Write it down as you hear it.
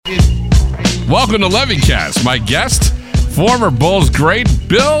Welcome to LevyCast. My guest, former Bulls great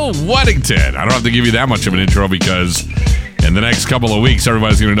Bill Wennington. I don't have to give you that much of an intro because in the next couple of weeks,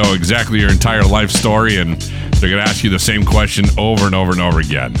 everybody's going to know exactly your entire life story, and they're going to ask you the same question over and over and over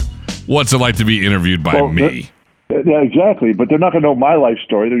again. What's it like to be interviewed by me? Yeah, exactly. But they're not going to know my life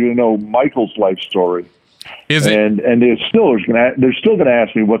story. They're going to know Michael's life story. Is it? And they're still going to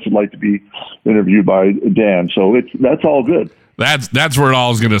ask me what's it like to be interviewed by Dan. So that's all good. That's where it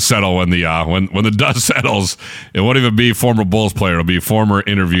all is going to settle when the dust settles. It won't even be former Bulls player. It'll be former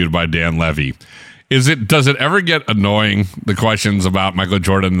interviewed by Dan Levy. Does it ever get annoying, the questions about Michael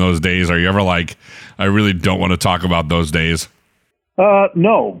Jordan in those days? Are you ever like, I really don't want to talk about those days?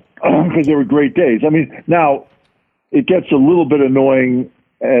 No, because they were great days. I mean, now it gets a little bit annoying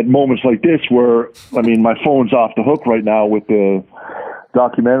at moments like this where, I mean, my phone's off the hook right now with the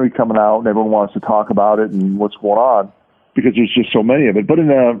documentary coming out and everyone wants to talk about it and what's going on, because there's just so many of it. But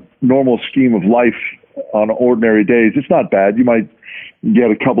in a normal scheme of life on ordinary days, it's not bad. You might get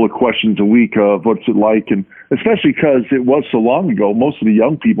a couple of questions a week of what's it like, and especially because it was so long ago, most of the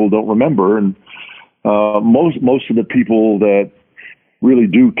young people don't remember, and most of the people that really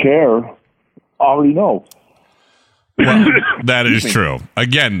do care already know. Well, that is true.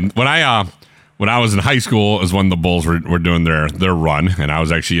 Again, when I was in high school is when the Bulls were doing their run, and I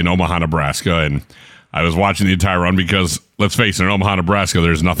was actually in Omaha, Nebraska, and I was watching the entire run because, let's face it, in Omaha, Nebraska,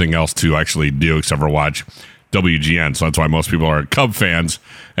 there's nothing else to actually do except for watch WGN. So that's why most people are Cub fans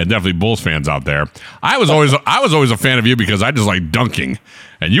and definitely Bulls fans out there. I was always a fan of you because I just like dunking,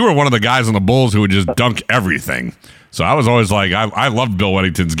 and you were one of the guys on the Bulls who would just dunk everything. So I was always like, I loved Bill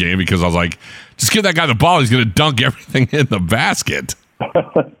Wennington's game because I was like, just give that guy the ball, he's going to dunk everything in the basket.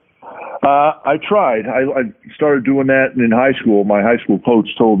 I tried. I started doing that in high school. My high school coach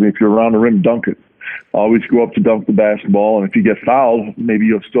told me, if you're around the rim, dunk it. Always go up to dunk the basketball, and if you get fouled, maybe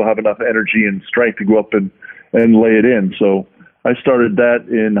you'll still have enough energy and strength to go up and lay it in. So I started that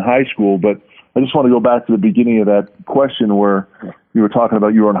in high school, but I just want to go back to the beginning of that question where you were talking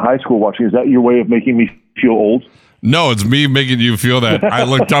about you were in high school watching. Is that your way of making me feel old? No, it's me making you feel that I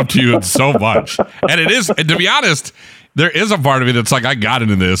looked up to you so much. And it is, and to be honest, there is a part of me that's like, I got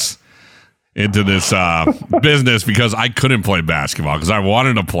into this business because I couldn't play basketball because I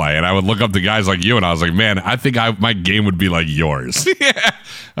wanted to play, and I would look up to guys like you, and I was like, man, I think my game would be like yours. Yeah.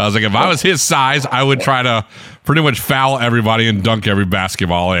 I was like, if I was his size, I would try to pretty much foul everybody and dunk every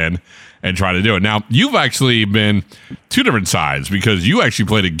basketball in and try to do it. Now, you've actually been two different sides because you actually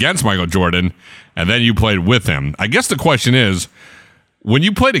played against Michael Jordan and then you played with him. I guess the question is, when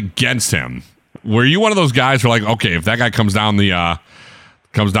you played against him, were you one of those guys who are like, okay, if that guy comes down the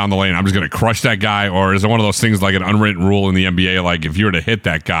lane, I'm just going to crush that guy? Or is it one of those things like an unwritten rule in the NBA, like if you were to hit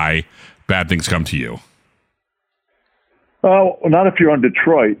that guy, bad things come to you? Well, not if you're on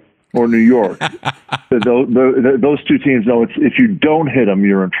Detroit or New York. Those two teams know if you don't hit them,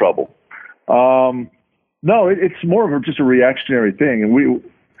 you're in trouble. No, it's more of just a reactionary thing. And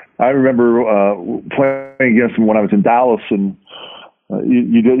I remember playing against him when I was in Dallas, and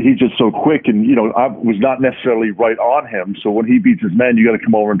he's just so quick, and I was not necessarily right on him. So when he beats his men, you got to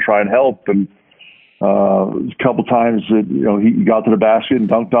come over and try and help. And a couple times that he got to the basket and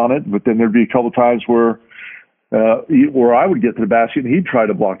dunked on it, but then there'd be a couple times where I would get to the basket and he'd try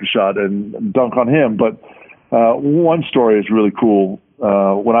to block the shot and dunk on him. But one story is really cool.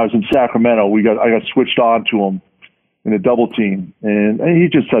 When I was in Sacramento, I got switched on to him in a double team, and he's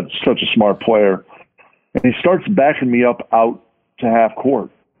just such a smart player. And he starts backing me up out to half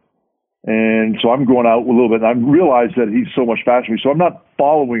court. And so I'm going out a little bit, and I realize that he's so much faster than me. So I'm not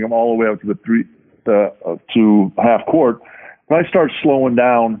following him all the way out to half court. But I start slowing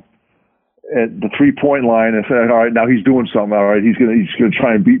down at the 3-point line and say, all right, now he's doing something. All right, he's gonna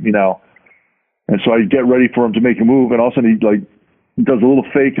try and beat me now. And so I get ready for him to make a move, and all of a sudden he does a little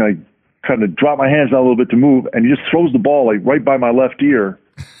fake, and I kind of drop my hands down a little bit to move, and he just throws the ball right by my left ear.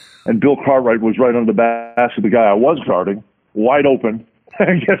 And Bill Cartwright was right under the basket of the guy I was guarding, wide open,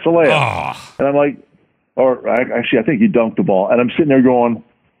 and gets a layup. Oh. And I'm like, actually, I think he dunked the ball. And I'm sitting there going,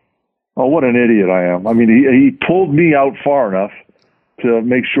 oh, what an idiot I am. I mean, he pulled me out far enough to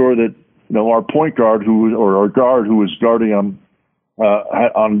make sure that our point guard or our guard who was guarding on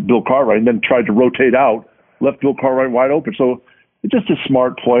Bill Cartwright, and then tried to rotate out, left Bill Cartwright wide open. So it's just a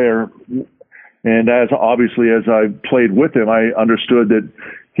smart player. And as I played with him, I understood that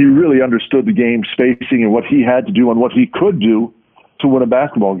he really understood the game spacing and what he had to do and what he could do to win a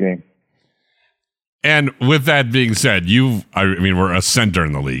basketball game. And with that being said, we're a center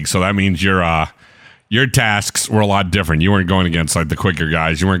in the league, so that means you're your tasks were a lot different. You weren't going against like the quicker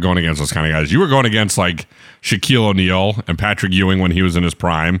guys. You weren't going against those kind of guys. You were going against like Shaquille O'Neal and Patrick Ewing when he was in his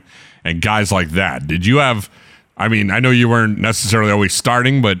prime and guys like that. Did you have, I mean, I know you weren't necessarily always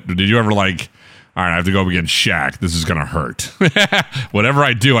starting, but did you ever like, all right, I have to go up against Shaq. This is going to hurt. Whatever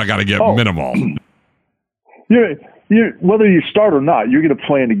I do, I got to get minimal. Whether you start or not, you're going to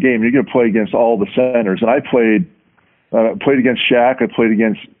play in the game. You're going to play against all the centers. And I played against Shaq. I played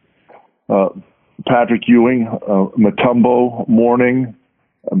against Patrick Ewing, Mutombo, Mourning,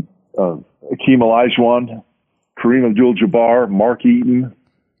 Akeem Olajuwon, Kareem Abdul-Jabbar, Mark Eaton.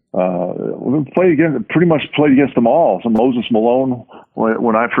 We pretty much played against them all. So Moses Malone,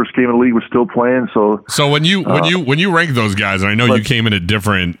 when I first came in the league, was still playing. So when you rank those guys, and I know you came in at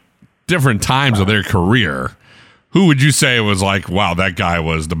different times of their career, who would you say was like, wow, that guy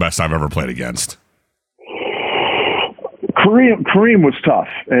was the best I've ever played against? Kareem was tough,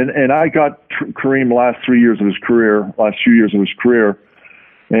 and I got Kareem the last few years of his career,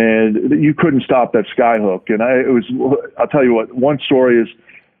 and you couldn't stop that skyhook. And I'll tell you what. One story is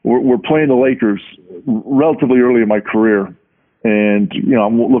we're playing the Lakers relatively early in my career, and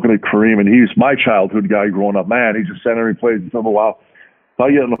I'm looking at Kareem, and he's my childhood guy growing up. Man, he's a center. He plays for a while. So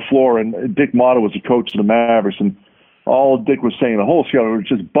I get on the floor, and Dick Motta was the coach of the Mavericks, and all Dick was saying the whole scout was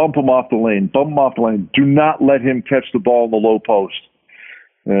just bump him off the lane. Do not let him catch the ball in the low post.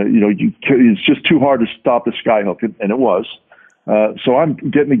 It's just too hard to stop the skyhook, and it was. So I'm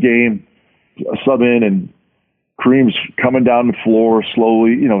getting the game, sub in, and Kareem's coming down the floor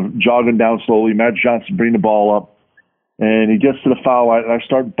slowly, jogging down slowly. Matt Johnson bringing the ball up, and he gets to the foul line, and I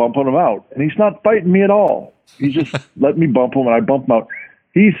start bumping him out. And he's not fighting me at all. He's just letting me bump him, and I bump him out.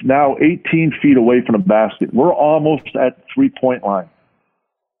 He's now 18 feet away from the basket. We're almost at 3-point line.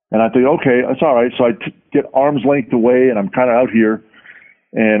 And I think, okay, that's all right. So I get arm's length away, and I'm kind of out here.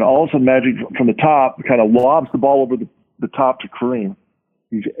 And all of a sudden, Magic from the top kind of lobs the ball over the top to Kareem.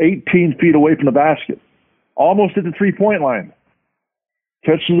 He's 18 feet away from the basket, almost at the 3-point line.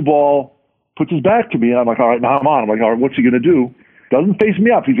 Catches the ball, puts his back to me, and I'm like, all right, now I'm on. I'm like, all right, what's he going to do? Doesn't face me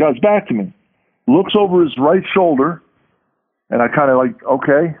up. He's got his back to me. Looks over his right shoulder, and I kind of like,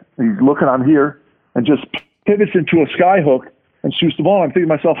 okay. He's looking on here, and just pivots into a skyhook and shoots the ball. I'm thinking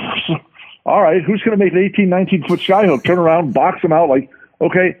to myself, all right, who's going to make an 18, 19-foot skyhook? Turn around, box him out, like,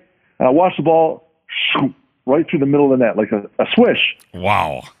 okay. And I watch the ball shoot right through the middle of the net, like a swish.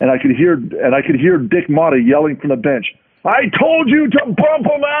 Wow. And I could hear Dick Motta yelling from the bench, I told you to bump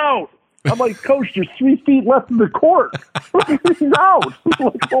him out. I'm like, Coach, there's 3 feet left in the court. He's out.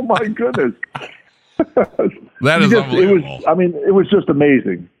 Like, oh my goodness. That is unbelievable. It was just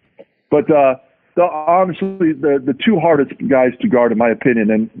amazing. But honestly, the two hardest guys to guard, in my opinion,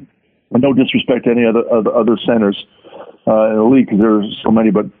 and no disrespect to any other centers in the league, because there's so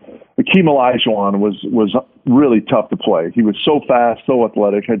many, but Akeem Olajuwon was really tough to play. He was so fast, so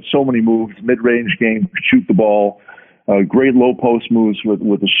athletic, had so many moves, mid-range game, could shoot the ball, great low post moves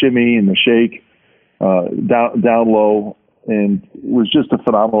with the shimmy and the shake, down low, and was just a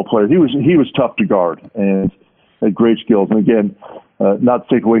phenomenal player. He was tough to guard and had great skills. And again, not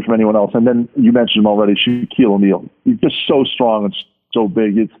to take away from anyone else. And then you mentioned him already, Shaquille O'Neal. He's just so strong and so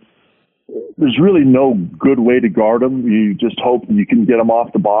big. There's really no good way to guard him. You just hope you can get him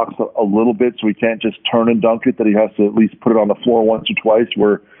off the box a little bit, so he can't just turn and dunk it, that he has to at least put it on the floor once or twice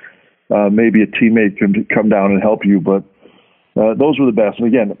where maybe a teammate can come down and help you. But those were the best. And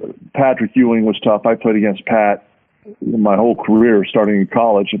again, Patrick Ewing was tough. I played against Pat my whole career, starting in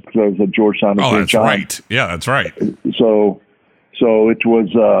college, because I was at Georgetown. Oh, that's right. Yeah, that's right. So it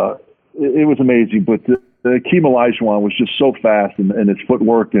was amazing. But the Akeem Olajuwon was just so fast, and his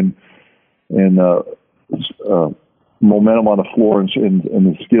footwork and momentum on the floor and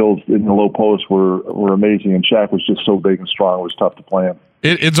the skills in the low post were amazing. And Shaq was just so big and strong; it was tough to play him.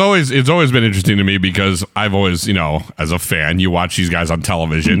 It's always been interesting to me, because I've always, as a fan, you watch these guys on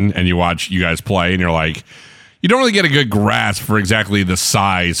television and you watch you guys play, and you're like, you don't really get a good grasp for exactly the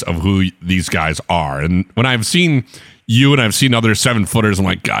size of who these guys are. And when I've seen you and I've seen other 7-footers, I'm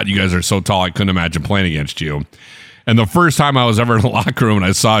like, God, you guys are so tall, I couldn't imagine playing against you. And the first time I was ever in the locker room and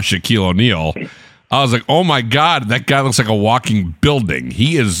I saw Shaquille O'Neal, I was like, oh my God, that guy looks like a walking building.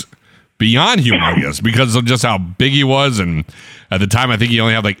 He is beyond humongous because of just how big he was. And at the time, I think he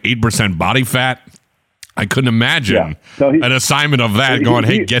only had like 8% body fat. I couldn't imagine an assignment of that going,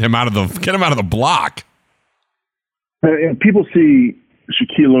 hey, get him out of the block. And people see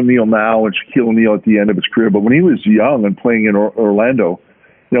Shaquille O'Neal now and Shaquille O'Neal at the end of his career, but when he was young and playing in Orlando,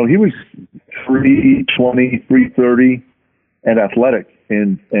 he was 320, 330 and athletic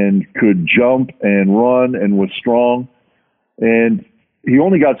and could jump and run and was strong. And he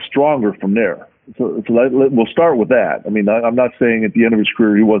only got stronger from there. we'll start with that. I mean, I'm not saying at the end of his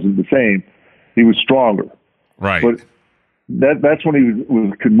career he wasn't the same. He was stronger. Right. But that's when he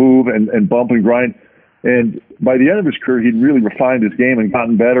could move and bump and grind. And by the end of his career, he'd really refined his game and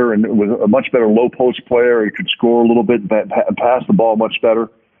gotten better and was a much better low post player. He could score a little bit and pass the ball much better.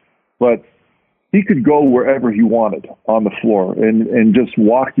 But he could go wherever he wanted on the floor and just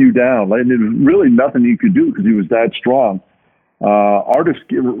walk you down. And there was really nothing you could do because he was that strong.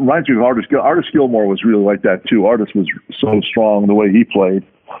 Reminds me of Artis. Artis Gilmore was really like that too. Artis was so strong the way he played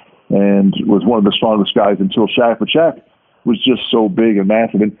and was one of the strongest guys until Shaq. But Shaq was just so big and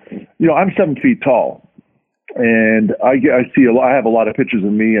massive. And, I'm 7 feet tall. And I have a lot of pictures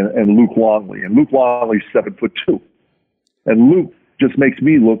of me and Luke Longley. And Luke Longley's 7'2". And Luke just makes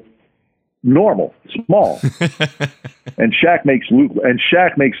me look normal, small. and Shaq makes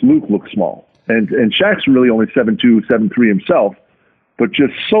Luke look small. And Shaq's really only 7'2", 7'3" himself, but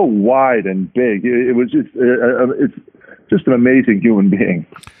just so wide and big. It was it's just an amazing human being.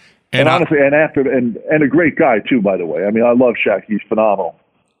 And honestly, and a great guy too, by the way. I mean, I love Shaq. He's phenomenal.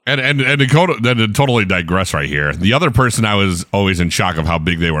 And to totally digress right here, the other person I was always in shock of how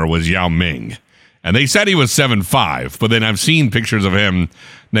big they were was Yao Ming. And they said he was 7'5", but then I've seen pictures of him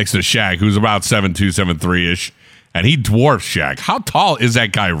next to Shaq, who's about 7'2", 7'3"-ish, and he dwarfs Shaq. How tall is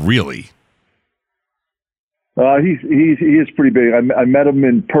that guy really? He is pretty big. I met him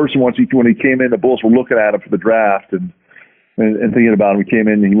in person once when he came in. The Bulls were looking at him for the draft and thinking about him. He came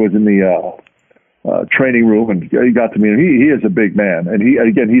in and he was in the training room, and he got to meet him. He is a big man, and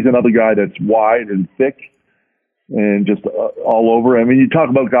he's another guy that's wide and thick and just all over. I mean, you talk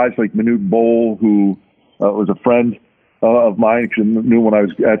about guys like Manute Bol, who was a friend of mine, because I knew when I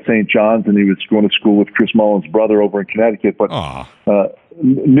was at St. John's, and he was going to school with Chris Mullen's brother over in Connecticut. But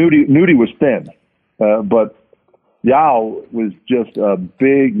Nudie was thin, but Yao was just a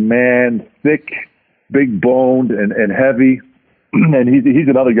big man, thick, big boned, and heavy. And he's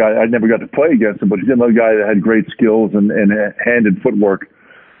another guy. I never got to play against him, but he's another guy that had great skills and hand and footwork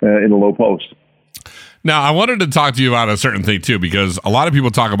in the low post. Now, I wanted to talk to you about a certain thing, too, because a lot of people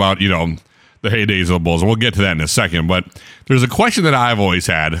talk about, the heydays of the Bulls, and we'll get to that in a second. But there's a question that I've always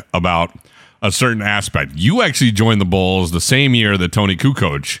had about a certain aspect. You actually joined the Bulls the same year that Tony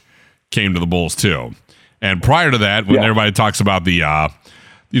Kukoc came to the Bulls, too. And prior to that, when everybody talks about before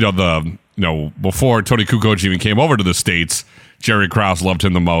Tony Kukoc even came over to the States, Jerry Krause loved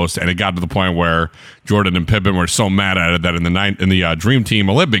him the most, and it got to the point where Jordan and Pippen were so mad at it that in the Dream Team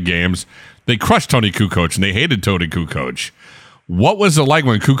Olympic Games, they crushed Tony Kukoc, and they hated Tony Kukoc. What was it like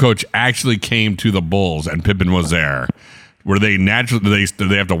when Kukoc actually came to the Bulls and Pippen was there? Were they naturally? Did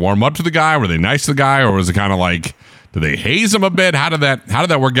they have to warm up to the guy? Were they nice to the guy, or was it kind of like, did they haze him a bit? How did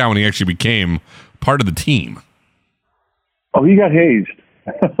that work out when he actually became part of the team? Oh, he got hazed.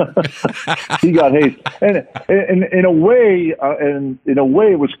 He got hazed, and in a way,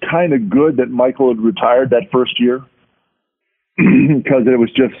 it was kind of good that Michael had retired that first year because it was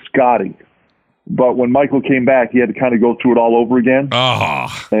just Scotty. But when Michael came back, he had to kind of go through it all over again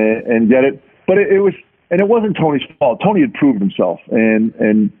and get it. But it wasn't Tony's fault. Tony had proved himself,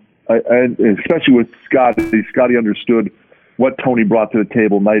 and especially with Scotty. Scotty understood what Tony brought to the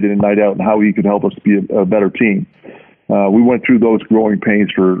table night in and night out, and how he could help us be a better team. We went through those growing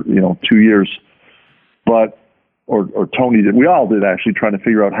pains for 2 years, or Tony did. We all did, actually, trying to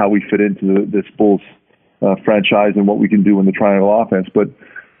figure out how we fit into this Bulls franchise and what we can do in the triangle offense. But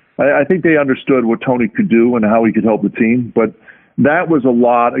I think they understood what Tony could do and how he could help the team. But that was a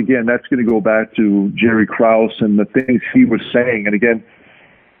lot. Again, that's going to go back to Jerry Krause and the things he was saying. And again,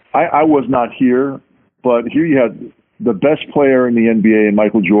 I was not here, but here you had the best player in the NBA in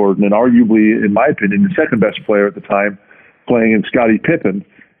Michael Jordan, and arguably, in my opinion, the second best player at the time, playing in Scottie Pippen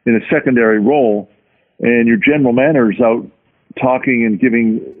in a secondary role. And your general manager is out talking and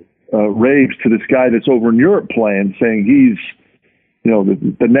giving raves to this guy that's over in Europe playing, saying he's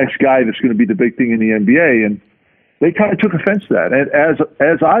the next guy that's going to be the big thing in the NBA. And they kind of took offense to that,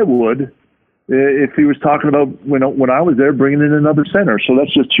 as I would if he was talking about when I was there bringing in another center. So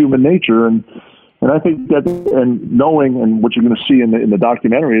that's just human nature. And I think that, and knowing, and what you're going to see in the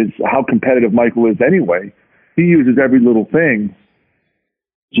documentary, is how competitive Michael is anyway. He uses every little thing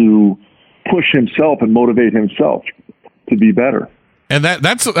to push himself and motivate himself to be better. And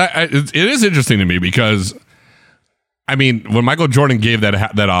it is interesting to me because, I mean, when Michael Jordan gave that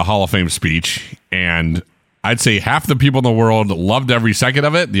Hall of Fame speech, and I'd say half the people in the world loved every second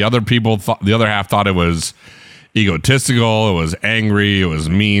of it. The other half thought it was egotistical, it was angry, it was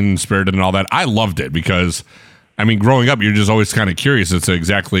mean-spirited and all that. I loved it because, I mean, growing up, you're just always kind of curious as to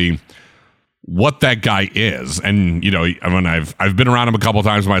exactly what that guy is. And, you know, I mean, I've been around him a couple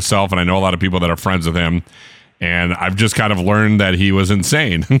times myself, and I know a lot of people that are friends with him. And I've just kind of learned that he was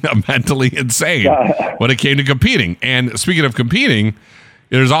insane, mentally insane when it came to competing. And speaking of competing,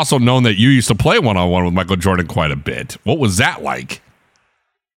 it is also known that you used to play one-on-one with Michael Jordan quite a bit. What was that like?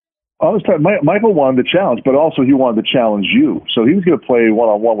 I was Michael wanted the challenge, but also he wanted to challenge you. So he was going to play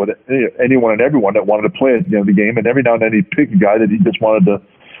one-on-one with anyone and everyone that wanted to play at the end of the game. And every now and then he'd pick a guy that he just wanted to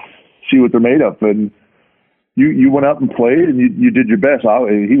see what they're made of. And you went out and played, and you did your best.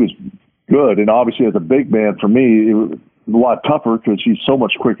 He was good. And obviously, as a big man, for me, it was a lot tougher because he's so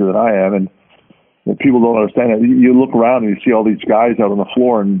much quicker than I am. And people don't understand that. You look around and you see all these guys out on the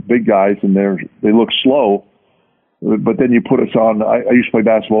floor, and big guys, and they look slow. But then you put us on. I used to play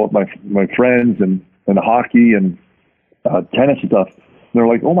basketball with my friends and hockey and tennis and stuff. And they're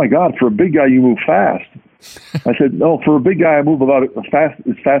like, "Oh my God, for a big guy, you move fast." I said, "No, for a big guy, I move about as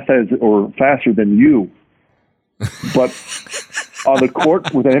fast as or faster than you." But on the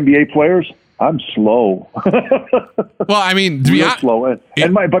court with the NBA players, I'm slow. Well, I mean, to be honest, slow.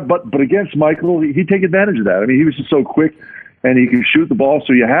 But against Michael, he'd take advantage of that. I mean, he was just so quick, and he could shoot the ball,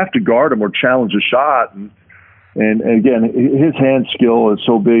 so you have to guard him or challenge a shot. And again, his hand skill is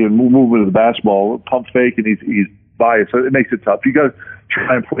so big, and movement of the basketball, pump fake, and he's biased, so it makes it tough. You got to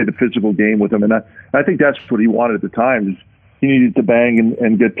try and play the physical game with him, and I think that's what he wanted at the time. Is he needed to bang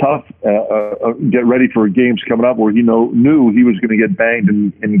and get tough, get ready for games coming up where he knew he was going to get banged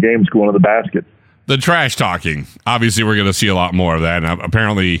in games going to the basket. The trash talking. Obviously, we're going to see a lot more of that. And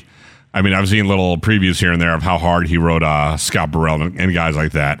apparently, I mean, I've seen little previews here and there of how hard he rode Scott Burrell and guys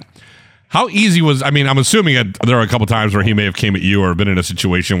like that. How easy was? I mean, I'm assuming there are a couple times where he may have came at you or been in a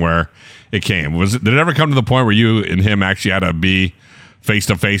situation where it came. Did it ever come to the point where you and him actually had to be face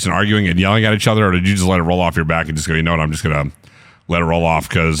to face and arguing and yelling at each other, or did you just let it roll off your back and just go, you know what, I'm just gonna let it roll off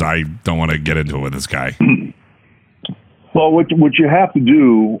because I don't want to get into it with this guy? Well, what you have to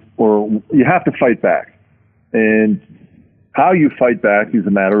do, or you have to fight back, and how you fight back is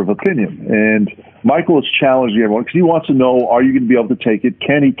a matter of opinion. And Michael is challenging everyone because he wants to know, are you going to be able to take it?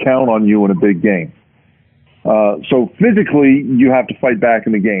 Can he count on you in a big game? So physically, you have to fight back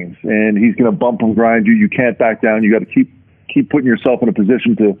in the games, and he's going to bump and grind you. You can't back down. You got to keep putting yourself in a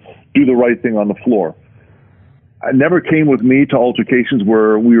position to do the right thing on the floor. It never came with me to altercations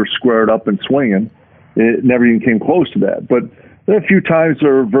where we were squared up and swinging. It never even came close to that. But there are a few times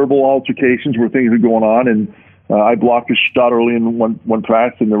there are verbal altercations where things are going on, and I blocked a shot early in one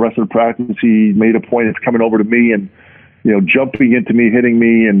practice, and the rest of the practice he made a point of coming over to me and jumping into me, hitting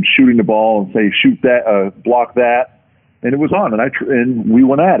me, and shooting the ball and say, shoot that, block that. And it was on, and we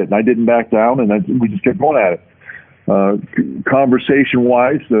went at it, and I didn't back down, and we just kept going at it.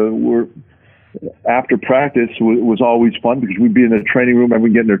 Conversation-wise, after practice was always fun because we'd be in the training room,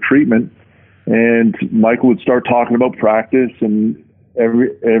 everyone getting their treatment, and Michael would start talking about practice, and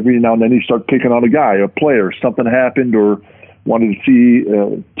every now and then he'd start picking on a guy, a player. Something happened or wanted to see,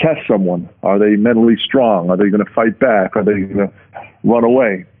 test someone. Are they mentally strong? Are they going to fight back? Are they going to run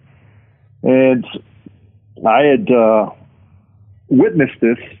away? And I had witnessed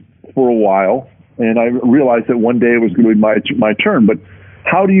this for a while, and I realized that one day it was going to be my turn. But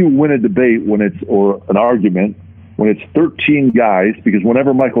how do you win a debate or an argument when it's 13 guys? Because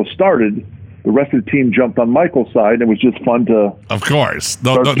whenever Michael started, the rest of the team jumped on Michael's side, and it was just fun to. Of course,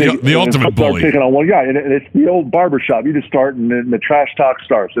 the ultimate bully. Taking on one guy, and it's the old barbershop. You just start, and then the trash talk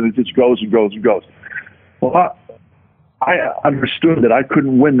starts, and it just goes and goes and goes. Well, I understood that I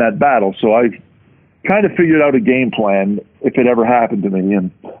couldn't win that battle, so I kind of figured out a game plan if it ever happened to me,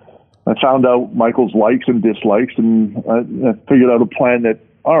 and I found out Michael's likes and dislikes, and I figured out a plan that,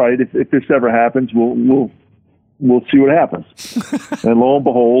 all right, if this ever happens, we'll see what happens. And lo and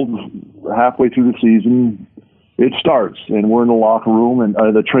behold, halfway through the season, it starts, and we're in the locker room, and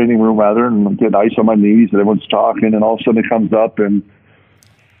the training room rather, and I'm getting ice on my knees, and everyone's talking, and all of a sudden it comes up, and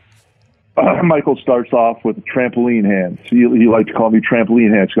Michael starts off with trampoline hands. He liked to call me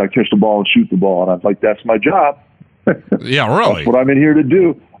trampoline hands because I catch the ball and shoot the ball, and I'm like, that's my job. Yeah, really. That's what I'm in here to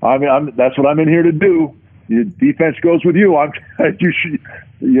do. That's what I'm in here to do. Your defense goes with you.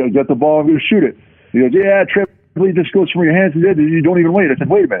 You get the ball, I'm going to shoot it. He goes, yeah, trampoline just goes from your hands and you don't even wait. I said,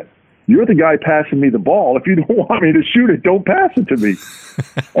 wait a minute. You're the guy passing me the ball. If you don't want me to shoot it, don't pass it to me.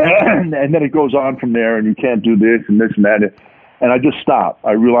 and then it goes on from there, and you can't do this and this and that. And I just stopped.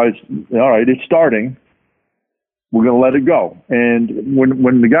 I realized, all right, it's starting. We're going to let it go. And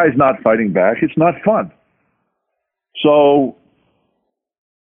when the guy's not fighting back, it's not fun. So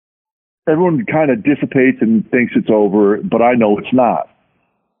everyone kind of dissipates and thinks it's over, but I know it's not.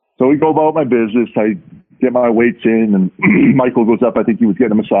 So we go about my business. I get my weights in, and Michael goes up. I think he was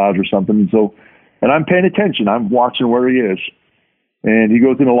getting a massage or something. And I'm paying attention. I'm watching where he is. And he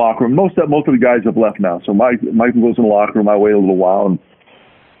goes in the locker room. Most of the guys have left now. So Michael goes in the locker room. I wait a little while, and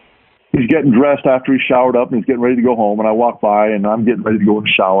he's getting dressed after he showered up, and he's getting ready to go home. And I walk by, and I'm getting ready to go in the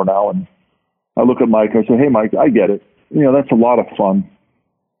shower now. And I look at Mike. I say, "Hey, Mike, I get it. That's a lot of fun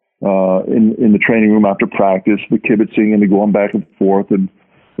in the training room after practice, the kibitzing and the going back and forth, and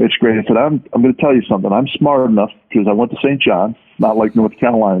it's great." I said, "I'm going to tell you something. I'm smart enough because I went to St. John, not like North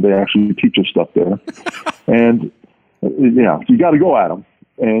Carolina. They actually teach us stuff there, and you got to go at them."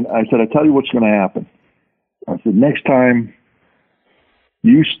 And I said, "I tell you what's going to happen." I said, "Next time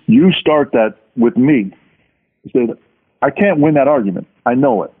you start that with me," I said, "I can't win that argument. I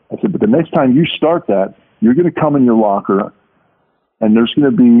know it." I said, "But the next time you start that, you're going to come in your locker, and there's going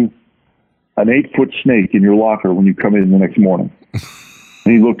to be an 8-foot snake in your locker when you come in the next morning."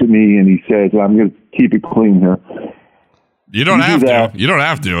 And he looked at me and he says, "I'm going to keep it clean here." You don't have to. You don't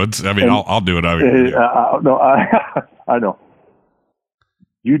have to. I'll do it. No, I know.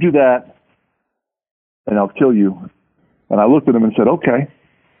 You do that, and I'll kill you. And I looked at him and said, "Okay,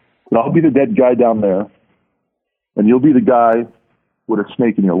 but I'll be the dead guy down there, and you'll be the guy with a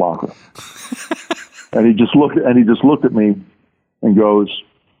snake in your locker." And he just looked at me and goes,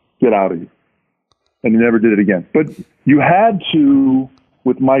 "Get out of here." And he never did it again. But you had to,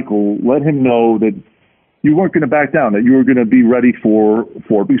 with Michael, let him know that you weren't going to back down, that you were going to be ready for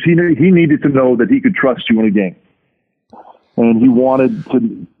because he needed to know that he could trust you in a game. And he wanted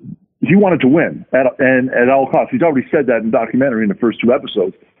to win at all costs. He's already said that in the documentary in the first 2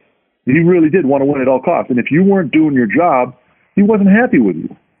 episodes. He really did want to win at all costs. And if you weren't doing your job, he wasn't happy with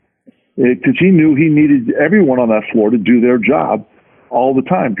you. Because he knew he needed everyone on that floor to do their job all the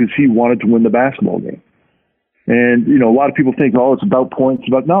time because he wanted to win the basketball game. And, a lot of people think, it's about points.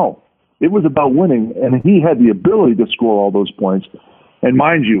 But no, it was about winning. And he had the ability to score all those points. And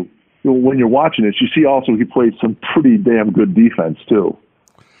mind you, when you're watching this, you see also he played some pretty damn good defense too.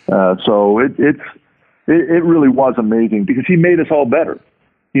 So it really was amazing because he made us all better.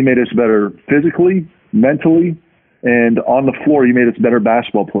 He made us better physically, mentally, and on the floor, he made us better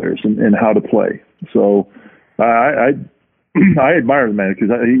basketball players and how to play. So I admire the man because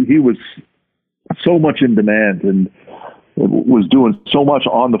he was so much in demand and was doing so much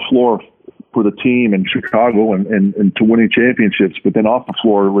on the floor for the team in Chicago and to winning championships. But then off the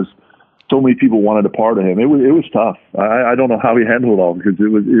floor, it was so many people wanted a part of him. It was tough. I don't know how he handled it all because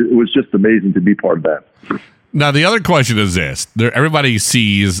it was just amazing to be part of that. Now, the other question is this. Everybody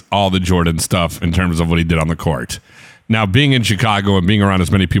sees all the Jordan stuff in terms of what he did on the court. Now, being in Chicago and being around as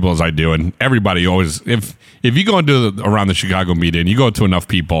many people as I do, and everybody always, if you go around the Chicago media and you go to enough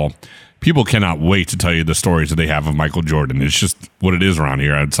people cannot wait to tell you the stories that they have of Michael Jordan. It's just what it is around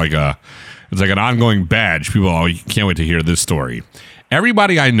here. It's like an ongoing badge. People, you can't wait to hear this story.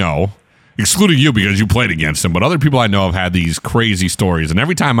 Everybody I know, excluding you because you played against him, but other people I know have had these crazy stories. And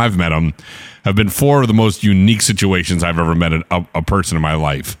every time I've met them have been 4 of the most unique situations I've ever met a person in my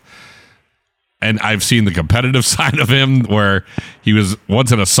life. And I've seen the competitive side of him where he was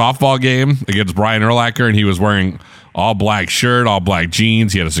once in a softball game against Brian Urlacher and he was wearing all black shirt, all black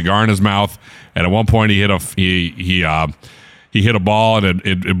jeans. He had a cigar in his mouth. And at one point he hit a ball and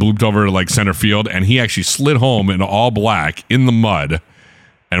it blooped over to like center field. And he actually slid home in all black in the mud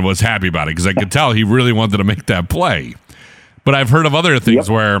and was happy about it because I could tell he really wanted to make that play. But I've heard of other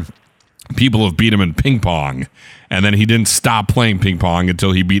things where people have beat him in ping pong, and then he didn't stop playing ping pong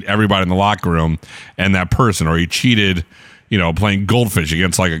until he beat everybody in the locker room and that person, or he cheated, playing goldfish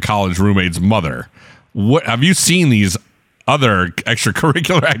against like a college roommate's mother. What have you seen these other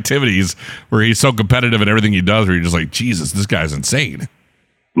extracurricular activities where he's so competitive in everything he does, where you're just like, Jesus, this guy's insane?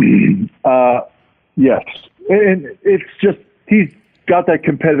 Yes, and it's just he's got that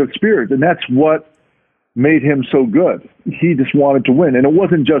competitive spirit, and that's what made him so good. He just wanted to win, and it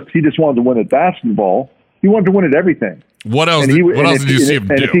wasn't just he just wanted to win at basketball. He wanted to win at everything. What else? Did you see him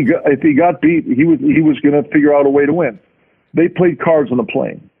do? And if he got beat, he was going to figure out a way to win. They played cards on the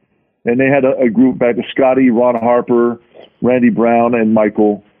plane, and they had a group back to Scotty, Ron Harper, Randy Brown, and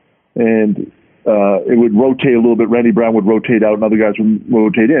Michael, and it would rotate a little bit. Randy Brown would rotate out, and other guys would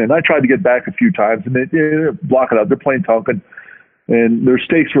rotate in. And I tried to get back a few times, and they block it out. They're playing Tonkin. And their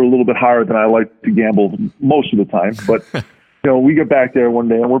stakes are a little bit higher than I like to gamble most of the time. But, we get back there one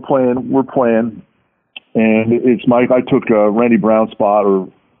day and we're playing. And it's Mike. I took Randy Brown's spot, or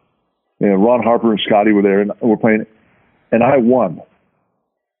Ron Harper and Scotty were there, and we're playing. And I won.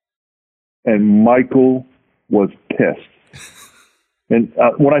 And Michael was pissed. And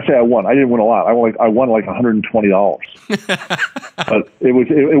when I say I won, I didn't win a lot. I won like $120. But it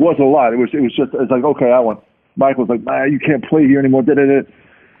was a lot. It was just, it's like, okay, I won. Michael was like, you can't play here anymore.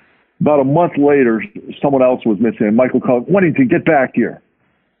 About a month later, someone else was missing. And Michael called, Wennington, get back here.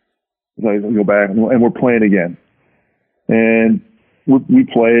 So I go back, and we're playing again. And we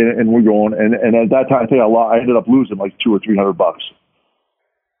play, and we're going. And at that time, I ended up losing like $200 or $300.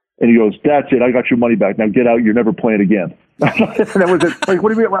 And he goes, that's it. I got your money back. Now get out. You're never playing again. And that was it. Like,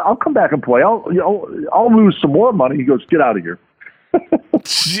 what do you mean? I'll come back and play. I'll lose some more money. He goes, get out of here.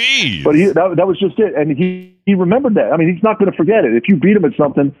 Jeez. But that was just it. And he remembered that. I mean, he's not going to forget it. If you beat him at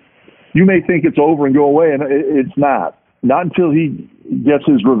something, you may think it's over and go away, and it's not. Not until he gets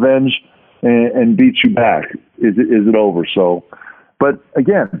his revenge and beats you back is it over. So, but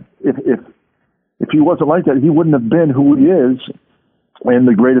again, if he wasn't like that, he wouldn't have been who he is and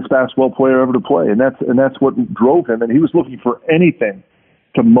the greatest basketball player ever to play. And that's what drove him. And he was looking for anything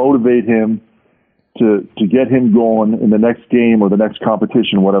to motivate him to get him going in the next game or the next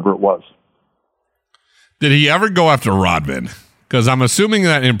competition, whatever it was. Did he ever go after Rodman? Because I'm assuming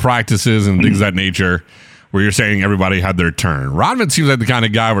that in practices and things of that nature, where you're saying everybody had their turn. Rodman seems like the kind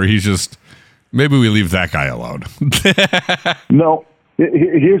of guy where he's just, maybe we leave that guy alone. No,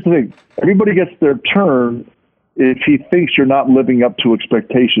 here's the thing. Everybody gets their turn if he thinks you're not living up to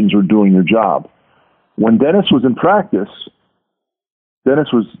expectations or doing your job. When Dennis was in practice, Dennis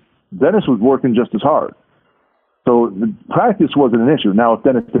was working just as hard. So the practice wasn't an issue. Now, if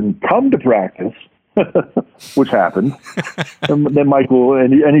Dennis didn't come to practice, which happened, then Michael,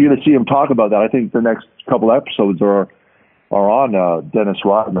 and you're going to see him talk about that. I think the next couple episodes are on Dennis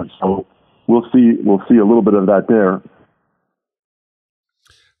Rodman. So we'll see a little bit of that there.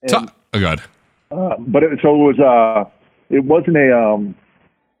 Oh God. But it wasn't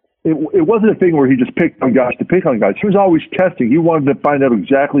a thing where he just picked on guys to pick on guys. He was always testing. He wanted to find out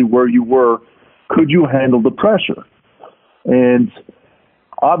exactly where you were. Could you handle the pressure? And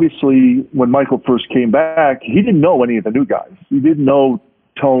obviously, when Michael first came back, he didn't know any of the new guys. He didn't know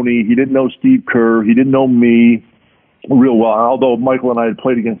Tony. He didn't know Steve Kerr. He didn't know me real well. Although Michael and I had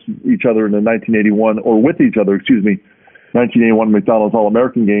played against each other in the 1981, or with each other, 1981 McDonald's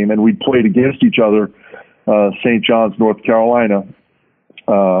All-American game, and we played against each other, St. John's, North Carolina,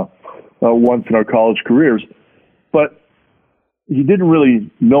 once in our college careers. But he didn't really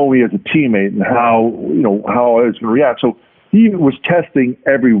know me as a teammate and how I was going to react. So he was testing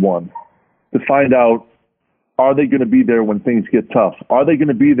everyone to find out, are they going to be there when things get tough? Are they going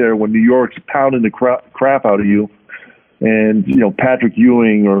to be there when New York's pounding the crap out of you? And, Patrick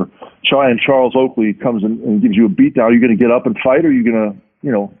Ewing or Charles Oakley comes and gives you a beat down. Are you going to get up and fight, or are you going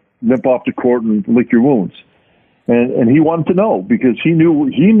to, limp off the court and lick your wounds? And he wanted to know, because he knew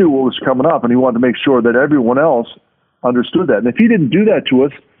what was coming up, and he wanted to make sure that everyone else understood that. And if he didn't do that to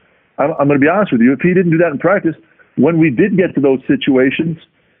us, I'm going to be honest with you, if he didn't do that in practice, when we did get to those situations,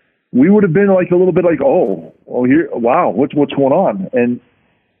 we would have been like a little bit like, oh, here, wow, what's going on? And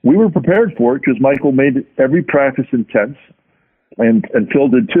we were prepared for it because Michael made every practice intense, and Phil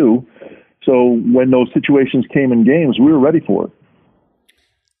did too. So when those situations came in games, we were ready for it.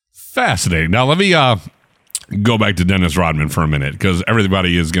 Fascinating. Now let me go back to Dennis Rodman for a minute, because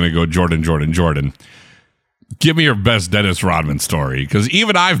everybody is going to go Jordan. Give me your best Dennis Rodman story, because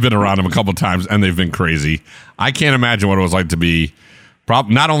even I've been around him a couple times and they've been crazy. I can't imagine what it was like to be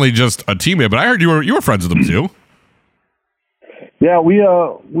not only just a teammate, but I heard you were friends with him too. Yeah, we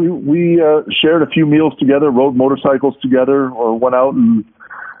shared a few meals together, rode motorcycles together, or went out and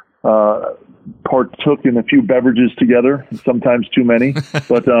partook in a few beverages together. Sometimes too many,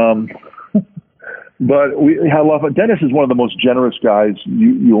 but we had a lot of fun. Dennis is one of the most generous guys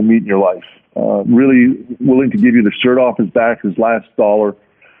you'll meet in your life. Really willing to give you the shirt off his back, his last dollar,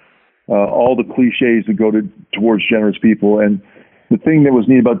 all the cliches that go towards generous people. And the thing that was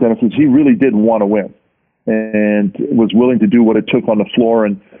neat about Dennis is he really did want to win, and was willing to do what it took on the floor.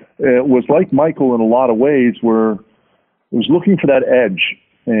 And it was like Michael in a lot of ways, where he was looking for that edge.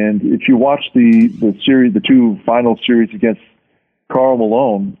 And if you watch the series, the two final series against Karl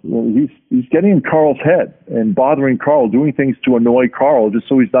Malone, he's getting in Karl's head and bothering Karl, doing things to annoy Karl, just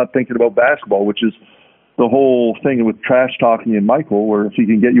so he's not thinking about basketball, which is the whole thing with trash talking in Michael, where if he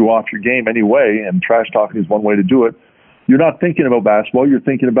can get you off your game anyway, and trash talking is one way to do it, you're not thinking about basketball, you're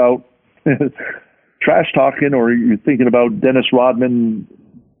thinking about trash talking, or you're thinking about Dennis Rodman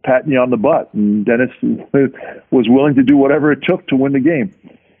patting you on the butt. And Dennis was willing to do whatever it took to win the game.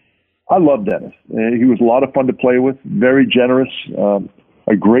 I love Dennis. He was a lot of fun to play with, very generous,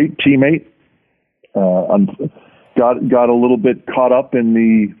 a great teammate. Got a little bit caught up in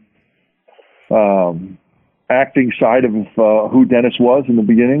the acting side of who Dennis was in the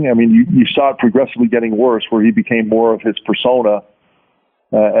beginning. I mean, you saw it progressively getting worse, where he became more of his persona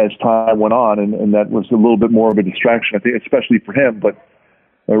as time went on, and that was a little bit more of a distraction, I think, especially for him. But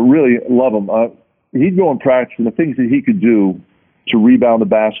I really love him. He'd go in practice, and the things that he could do to rebound the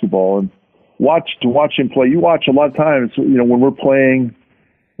basketball and to watch him play. You watch a lot of times, when we're playing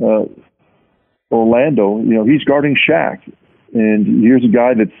Orlando, he's guarding Shaq, and here's a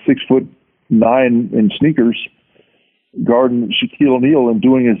guy that's 6'9" in sneakers guarding Shaquille O'Neal and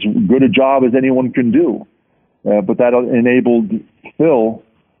doing as good a job as anyone can do. But that enabled Phil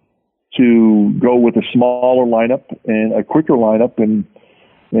to go with a smaller lineup and a quicker lineup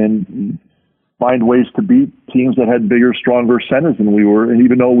and find ways to beat teams that had bigger, stronger centers than we were. And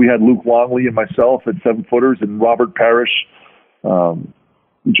even though we had Luke Longley and myself at 7-footers and Robert Parrish,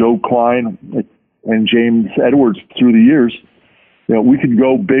 Joe Klein, and James Edwards through the years, we could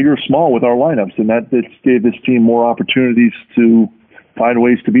go big or small with our lineups, and that gave this team more opportunities to find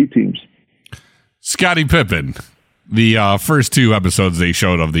ways to beat teams. Scottie Pippen, the first two episodes they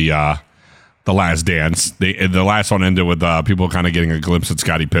showed of the Last Dance, the last one ended with people kind of getting a glimpse at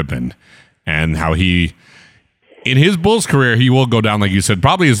Scottie Pippen and how he, in his Bulls career, he will go down, like you said,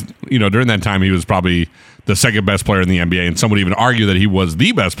 probably during that time he was probably the second best player in the NBA, and some would even argue that he was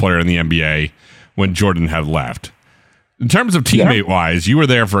the best player in the NBA when Jordan had left. In terms of teammate-wise, you were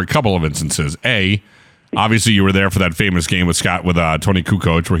there for a couple of instances. Obviously, you were there for that famous game with Tony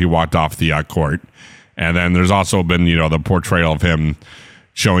Kukoc where he walked off the court. And then there's also been, the portrayal of him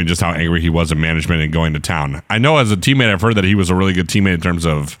showing just how angry he was in management and going to town. I know as a teammate, I've heard that he was a really good teammate in terms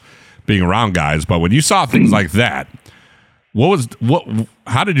of being around guys. But when you saw things like that,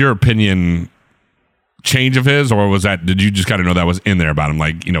 how did your opinion change of his, or did you just kind of know that was in there about him?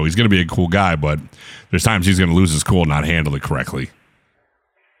 Like, he's going to be a cool guy, but there's times he's going to lose his cool and not handle it correctly.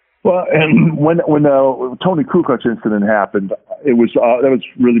 Well, and when the Tony Kukoc incident happened, that was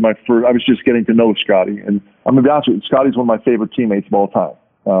really my first. I was just getting to know Scottie, and I'm gonna be honest with you, Scottie's one of my favorite teammates of all time.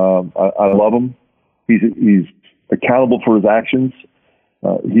 I love him. He's accountable for his actions.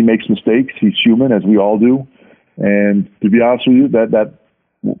 He makes mistakes. He's human, as we all do. And to be honest with you, that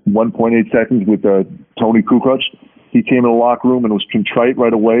 1.8 seconds with Tony Kukoc, he came in the locker room and was contrite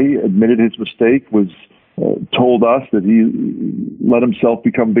right away, admitted his mistake, was told us that he let himself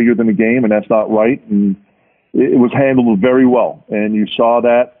become bigger than the game, and that's not right. And it was handled very well. And you saw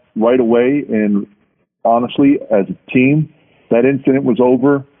that right away. And honestly, as a team, that incident was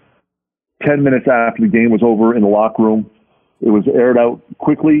over 10 minutes after the game was over in the locker room. It was aired out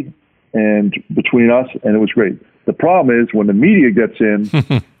quickly and between us, and it was great. The problem is when the media gets in,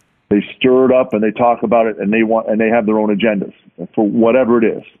 they stir it up and they talk about it, and they have their own agendas for whatever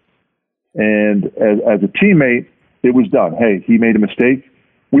it is. And as a teammate, it was done. Hey, he made a mistake.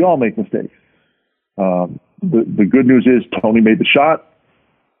 We all make mistakes. The good news is Tony made the shot.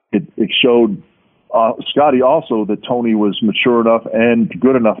 It showed Scottie also that Tony was mature enough and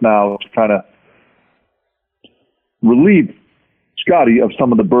good enough now to kind of relieve Scottie of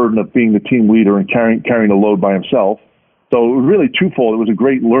some of the burden of being the team leader and carrying the load by himself. So it was really twofold. It was a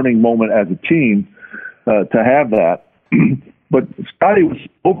great learning moment as a team to have that. But Scottie was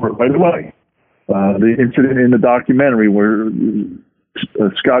over it right away. The incident in the documentary where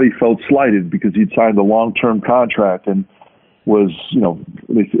Scottie felt slighted because he'd signed a long-term contract and was,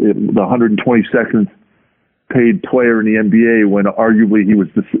 the 122nd paid player in the NBA when arguably he was,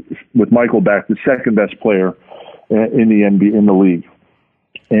 with Michael back, the second best player in the NBA, in the league.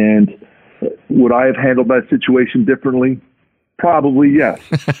 And would I have handled that situation differently? Probably yes.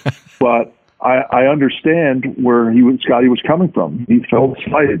 But I understand where Scottie was coming from. He felt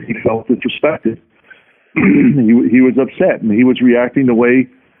slighted. He felt disrespected. He was upset, and he was reacting the way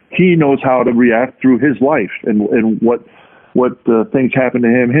he knows how to react through his life and what things happened to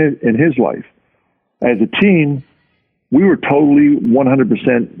him in his life. As a team, we were totally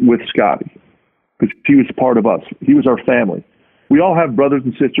 100% with Scottie because he was part of us. He was our family. We all have brothers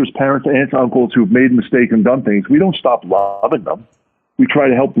and sisters, parents, aunts, uncles who've made mistakes and done things. We don't stop loving them. We try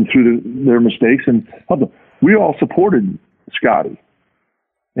to help them through their mistakes and help them. We all supported Scottie,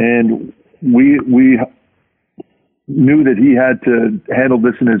 and we knew that he had to handle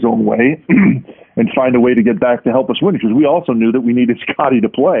this in his own way and find a way to get back to help us win, because we also knew that we needed Scottie to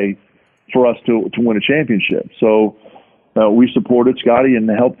play for us to win a championship. So we supported Scottie and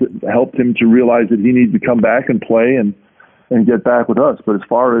helped him to realize that he needed to come back and play and get back with us. But as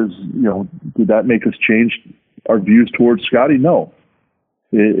far as, did that make us change our views towards Scottie? No.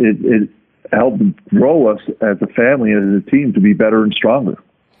 It helped grow us as a family and as a team to be better and stronger.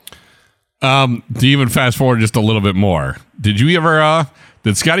 To even fast forward just a little bit more, did you ever,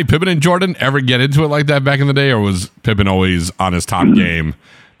 did Scottie Pippen and Jordan ever get into it like that back in the day, or was Pippen always on his top game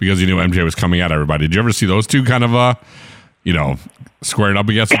because he knew MJ was coming at everybody? Did you ever see those two kind of, squaring up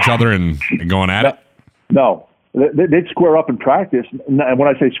against each other and going at it? No. They'd square up in practice. And when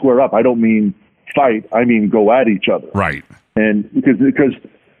I say square up, I don't mean fight. I mean go at each other. Right. And because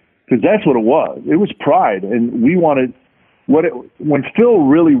that's what it was. It was pride. And we wanted when Phil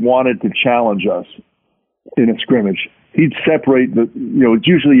really wanted to challenge us in a scrimmage, he'd separate it's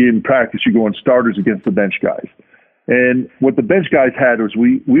usually in practice you go on starters against the bench guys. And what the bench guys had was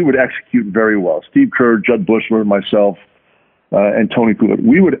we would execute very well. Steve Kerr, Judd Bushler, myself, and Tony Kulik.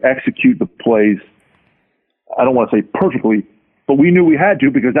 We would execute the plays, I don't want to say perfectly, but we knew we had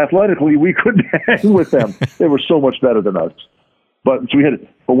to because athletically we couldn't hang with them. They were so much better than us. But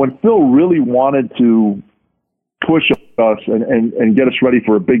when Phil really wanted to push us and get us ready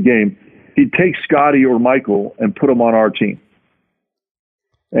for a big game, he'd take Scotty or Michael and put them on our team.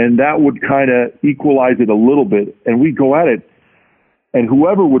 And that would kind of equalize it a little bit. And we'd go at it. And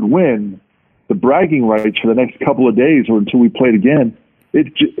whoever would win, the bragging rights for the next couple of days or until we played again,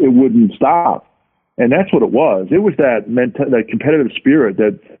 it wouldn't stop. And that's what it was. It was that that competitive spirit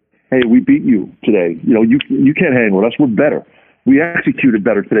that, hey, we beat you today. You can't hang with us. We're better. We executed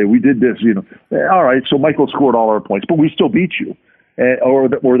better today. We did this. All right. So Michael scored all our points, but we still beat you, or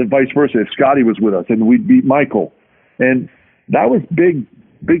the vice versa. If Scotty was with us and we beat Michael, and that was big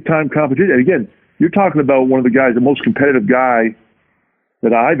time competition. And again, you're talking about one of the guys, the most competitive guy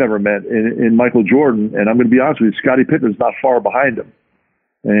that I've ever met in Michael Jordan. And I'm going to be honest with you, Scottie Pippen is not far behind him.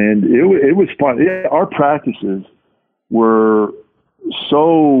 And it was fun. Our practices were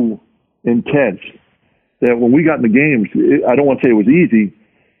so intense that when we got in the games, I don't want to say it was easy,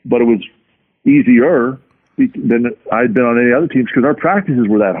 but it was easier than I'd been on any other teams because our practices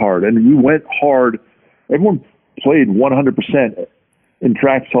were that hard. And we went hard. Everyone played 100% in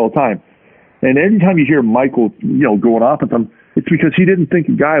practice all the time. And anytime you hear Michael, going off at them, it's because he didn't think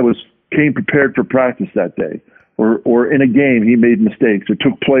a guy came prepared for practice that day. Or in a game he made mistakes or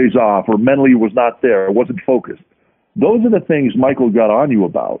took plays off or mentally was not there or wasn't focused. Those are the things Michael got on you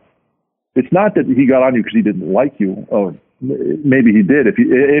about. It's not that he got on you because he didn't like you. Oh, maybe he did. If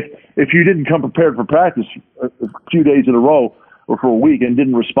you didn't come prepared for practice a few days in a row or for a week and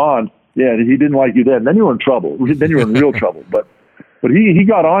didn't respond, yeah, he didn't like you then you were in trouble. Then you were in real trouble. But he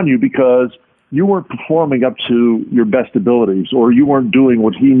got on you because you weren't performing up to your best abilities or you weren't doing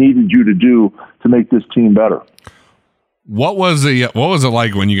what he needed you to do to make this team better. What was it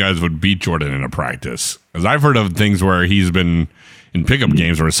like when you guys would beat Jordan in a practice? Because I've heard of things where he's been in pickup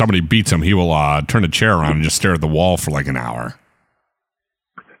games where somebody beats him, he will turn a chair around and just stare at the wall for like an hour.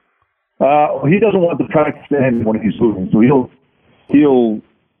 He doesn't want the practice to end when he's losing, so he'll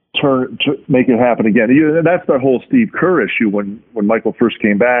make it happen again. That's the whole Steve Kerr issue when Michael first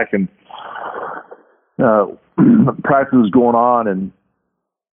came back and practice was going on and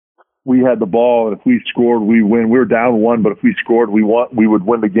we had the ball, and if we scored, we win. We were down 1, but if we scored, we would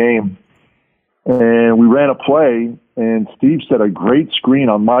win the game. And we ran a play, and Steve set a great screen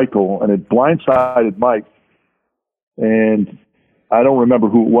on Michael, and it blindsided Mike. And I don't remember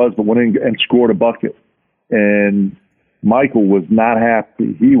who it was, but went in and scored a bucket. And Michael was not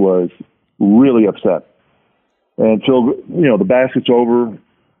happy. He was really upset. And Phil, the basket's over.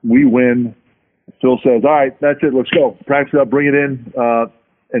 We win. Phil says, all right, that's it. Let's go. Practice up, bring it in.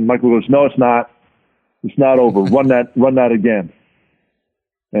 And Michael goes, no, it's not. It's not over. Run that again.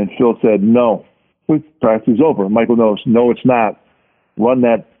 And Phil said, no. Practice is over. And Michael goes, no, it's not. Run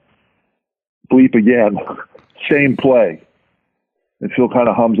that bleep again. Same play. And Phil kind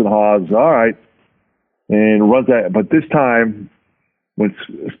of hums and haws. All right. And runs that. But this time, when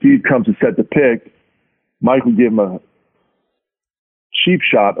Steve comes to set the pick, Michael gave him a cheap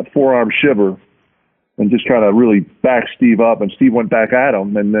shot, a forearm shiver, and just kind of really backed Steve up, and Steve went back at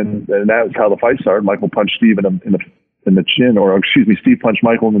him, and that was how the fight started. Michael punched Steve in the chin, or excuse me, Steve punched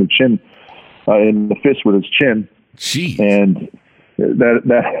Michael in the chin, in the fist with his chin. Jeez. And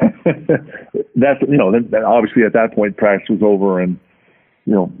that's then obviously at that point practice was over, and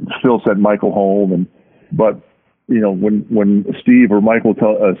Phil sent Michael home, but when Steve or Michael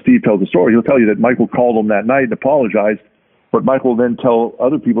Steve tells the story, he'll tell you that Michael called him that night and apologized. But Michael then tell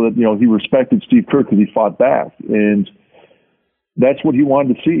other people that, he respected Steve Kerr because he fought back. And that's what he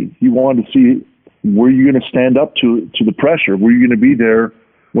wanted to see. He wanted to see, were you going to stand up to the pressure? Were you going to be there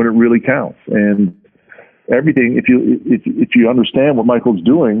when it really counts? And everything, if you understand what Michael's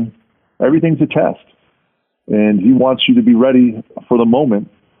doing, everything's a test. And he wants you to be ready for the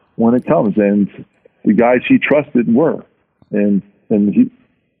moment when it comes. And the guys he trusted were. And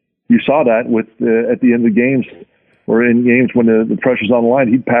he you saw that with at the end of the games or in games when the pressure's on the line,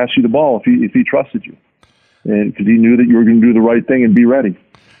 he'd pass you the ball if he trusted you, and because he knew that you were going to do the right thing and be ready.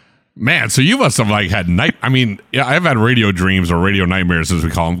 Man, so you must have had yeah, I've had radio dreams or radio nightmares, as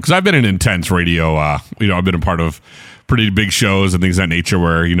we call them, because I've been in intense radio. I've been a part of pretty big shows and things of that nature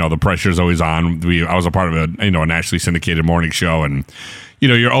where the pressure's always on. I was a part of a nationally syndicated morning show, and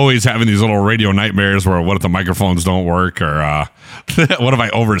you're always having these little radio nightmares where what if the microphones don't work, or what if I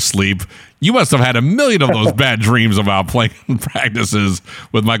oversleep? You must have had a million of those bad dreams about playing practices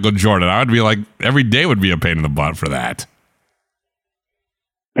with Michael Jordan. I would be like, every day would be a pain in the butt for that.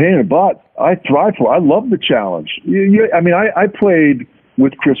 Pain in the butt. I thrive for it. I love the challenge. I played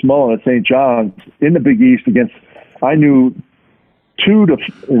with Chris Mullen at St. John's in the Big East against, I knew 2 to,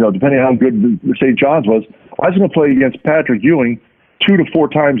 depending on how good the St. John's was, I was going to play against Patrick Ewing 2 to 4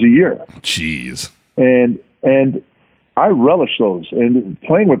 times a year. Jeez. And I relish those. And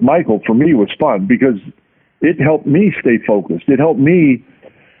playing with Michael for me was fun because it helped me stay focused. It helped me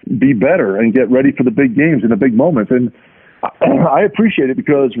be better and get ready for the big games and the big moments. And I appreciate it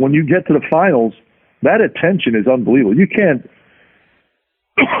because when you get to the finals, that attention is unbelievable. You can't,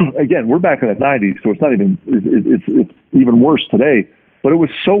 again, we're back in the 90s, so it's not even, it's even worse today. But it was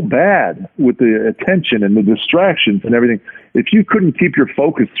so bad with the attention and the distractions and everything. If you couldn't keep your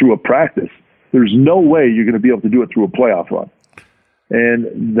focus through a practice, there's no way you're going to be able to do it through a playoff run.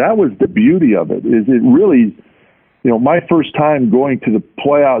 And that was the beauty of it, is it really, my first time going to the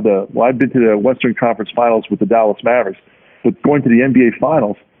playoff, I've been to the Western Conference Finals with the Dallas Mavericks, but going to the NBA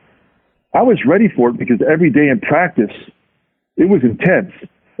Finals, I was ready for it because every day in practice, it was intense.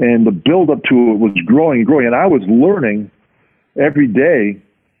 And the build-up to it was growing and growing. And I was learning every day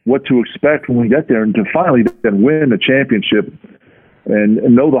what to expect when we get there, and to finally then win the championship and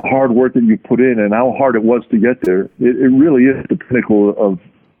know the hard work that you put in and how hard it was to get there. It really is the pinnacle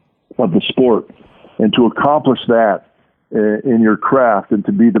of the sport. And to accomplish that in your craft and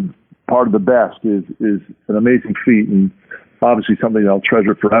to be the part of the best is an amazing feat, and obviously something I'll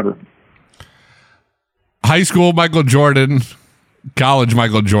treasure forever. High school Michael Jordan, college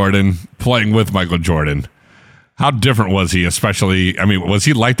Michael Jordan, playing with Michael Jordan. How different was he? Especially, was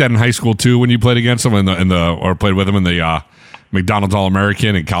he like that in high school too when you played against him or played with him in the McDonald's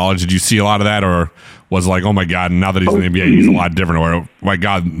All-American in college? Did you see a lot of that, or was it like, oh my God, now that he's in the NBA, he's a lot different, or oh my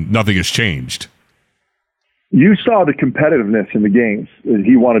God, nothing has changed? You saw the competitiveness in the games that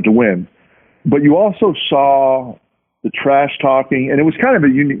he wanted to win, but you also saw the trash talking, and it was kind of a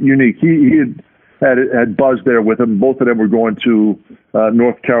unique. He had Buzz there with him. Both of them were going to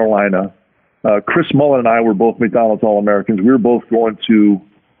North Carolina. Chris Mullen and I were both McDonald's All-Americans. We were both going to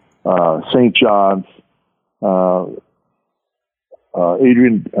St. John's.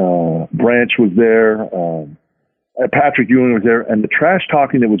 Adrian Branch was there. Patrick Ewing was there. And the trash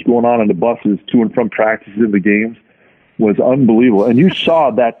talking that was going on the buses to and from practices in the games was unbelievable. And you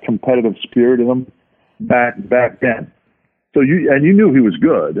saw that competitive spirit in him back then. So you knew he was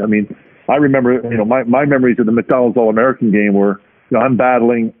good. I remember, my memories of the McDonald's All-American game were, I'm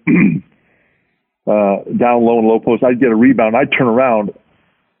battling down low and low post. I'd get a rebound. I'd turn around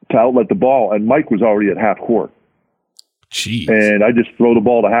to outlet the ball, and Mike was already at half court. Jeez. And I just throw the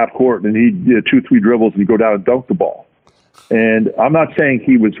ball to half court, and he'd 2-3 dribbles, and he'd go down and dunk the ball. And I'm not saying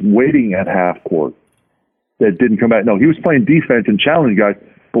he was waiting at half court that didn't come back. No, he was playing defense and challenging guys.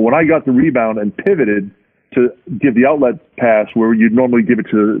 But when I got the rebound and pivoted to give the outlet pass where you'd normally give it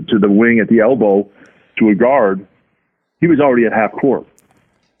to the wing at the elbow to a guard, he was already at half court.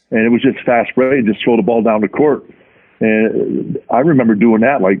 And it was just fast break, just throw the ball down the court. And I remember doing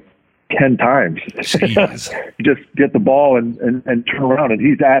that like 10 times. Just get the ball and turn around. And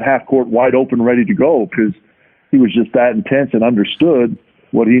he's at half court wide open, ready to go, because he was just that intense and understood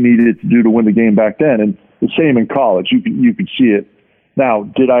what he needed to do to win the game back then. And the same in college. You could see it. Now,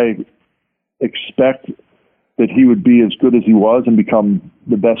 did I expect that he would be as good as he was and become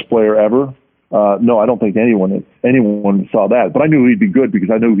the best player ever? No, I don't think anyone saw that. But I knew he'd be good because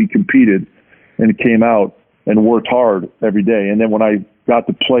I knew he competed and came out and worked hard every day. And then when I got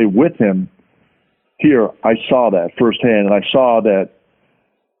to play with him here, I saw that firsthand. And I saw that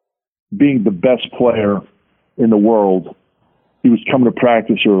being the best player in the world, he was coming to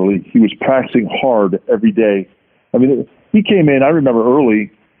practice early. He was practicing hard every day. He came in, I remember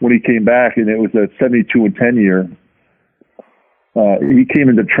early when he came back, and it was a 72-10 year. He came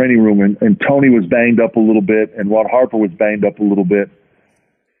into the training room, and Tony was banged up a little bit, and Ron Harper was banged up a little bit.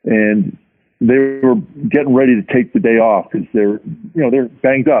 And they were getting ready to take the day off because they're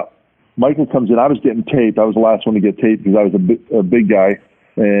banged up. Michael comes in. I was getting taped. I was the last one to get taped because I was a big guy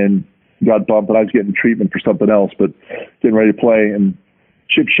and got bumped, and I was getting treatment for something else, but getting ready to play. And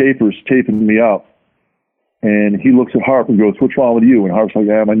Chip Schaefer's taping me up, and he looks at Harp and goes, "What's wrong with you?" And Harp's like,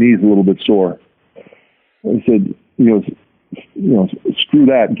 "My knee's a little bit sore." I said, "Screw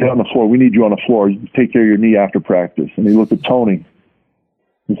that. Get on the floor. We need you on the floor. Take care of your knee after practice." And he looked at Tony.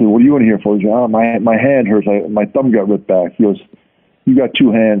 He said, "What are you in here for?" He said, my hand hurts. My thumb got ripped back. He goes, "You got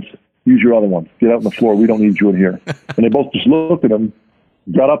two hands. Use your other one. Get out on the floor. We don't need you in here." And they both just looked at him,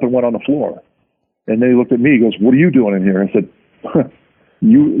 got up and went on the floor. And then he looked at me. He goes, "What are you doing in here?" I said,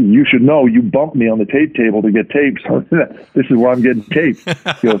 You should know. You bumped me on the tape table to get taped. So this is where I'm getting taped.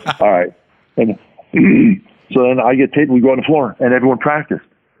 He goes, "All right." And so then I get taped. We go on the floor, and everyone practiced.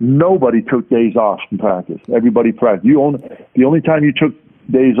 Nobody took days off from practice. Everybody practiced. The only time you took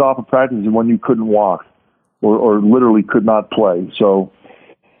days off of practice is when you couldn't walk or literally could not play. So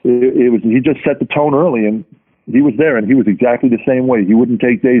it was. He just set the tone early, and he was there, and he was exactly the same way. He wouldn't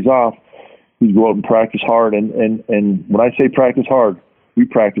take days off. He'd go out and practice hard. And when I say practice hard, we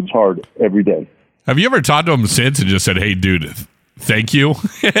practice hard every day. Have you ever talked to him since and just said, "Hey, dude, thank you"?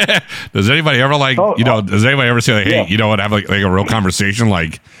 Does anybody ever does anybody ever say, like, "Hey, you know what," have like a real conversation?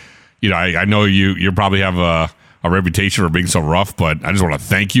 Like, I know you probably have a reputation for being so rough, but I just want to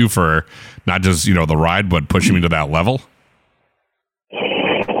thank you for not just, the ride, but pushing me to that level.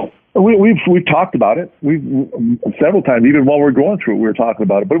 We've talked about it. We've several times, even while we're going through it, we were talking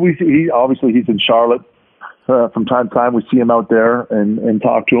about it. But he's in Charlotte. From time to time, we see him out there and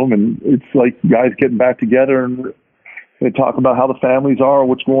talk to him, and it's like guys getting back together and they talk about how the families are,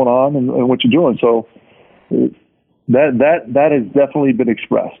 what's going on, and what you're doing. So that has definitely been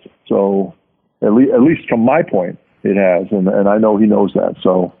expressed. So at least from my point, it has, and I know he knows that.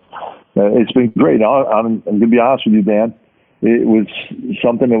 So it's been great. Now, I'm going to be honest with you, Dan. It was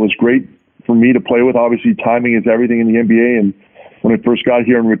something that was great for me to play with. Obviously, timing is everything in the NBA, and when I first got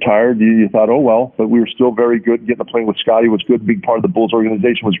here and retired, you thought, oh, well, but we were still very good. Getting to play with Scotty was good. Big part of the Bulls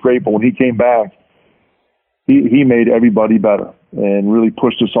organization was great. But when he came back, he made everybody better and really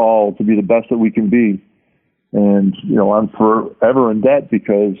pushed us all to be the best that we can be. And, I'm forever in debt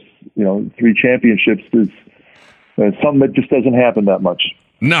because, 3 championships is something that just doesn't happen that much.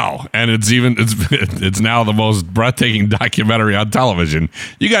 No, and it's now the most breathtaking documentary on television.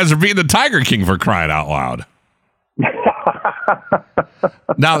 You guys are beating the Tiger King, for crying out loud.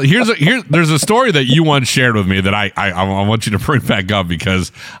 Now, there's a story that you once shared with me that I want you to bring back up,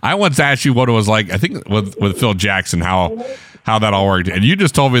 because I once asked you what it was like, I think with Phil Jackson, how that all worked, and you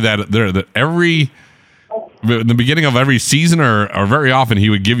just told me that in the beginning of every season or very often he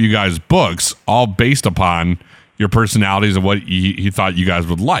would give you guys books all based upon your personalities and what he thought you guys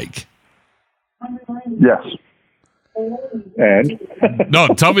would like. Yes. And no,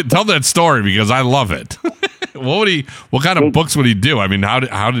 tell that story, because I love it. What kind of books would he do? I mean, how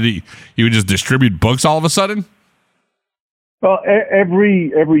did he would just distribute books all of a sudden? Well,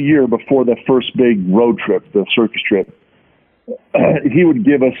 every year before the first big road trip, the circus trip, he would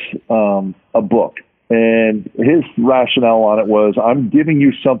give us a book. And his rationale on it was, I'm giving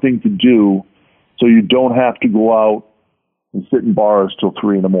you something to do so you don't have to go out and sit in bars till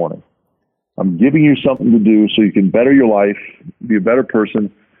 3 a.m. I'm giving you something to do so you can better your life, be a better person,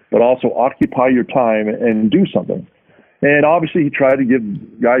 but also occupy your time and do something. And obviously he tried to give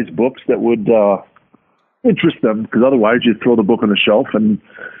guys books that would interest them, because otherwise you'd throw the book on the shelf and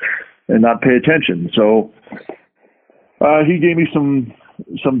not pay attention. So he gave me some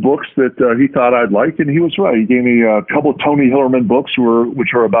books that he thought I'd like, and he was right. He gave me a couple of Tony Hillerman books,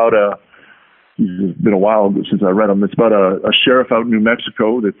 which are about it's been a while since I read them. It's about a sheriff out in New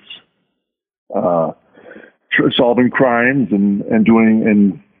Mexico that's solving crimes and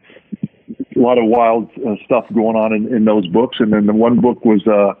doing a lot of wild stuff going on in those books. And then the one book was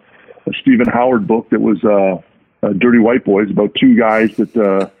a Stephen Howard book that was Dirty White Boys, about 2 guys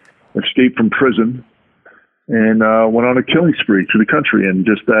that escaped from prison and went on a killing spree through the country, and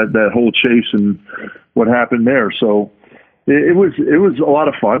just that whole chase and what happened there. So it was a lot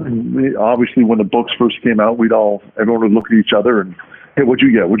of fun. And obviously, when the books first came out, everyone would look at each other and, "Hey, what'd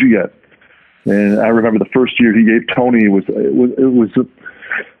you get? What'd you get?" And I remember the first year he gave Tony, it was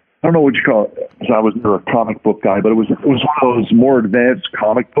I don't know what you call it, because I was never a comic book guy, but it was one of those more advanced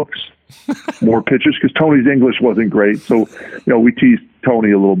comic books, more pictures, because Tony's English wasn't great. So, we teased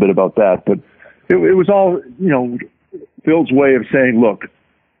Tony a little bit about that, but it was all, Phil's way of saying, look,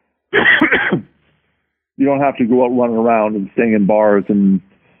 you don't have to go out running around and staying in bars and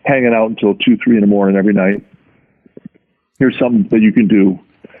hanging out until 2, 3 in the morning every night. Here's something that you can do.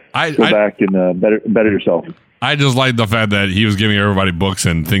 Go back and better yourself. I just like the fact that he was giving everybody books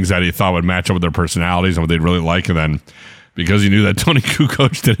and things that he thought would match up with their personalities and what they'd really like. And then because he knew that Tony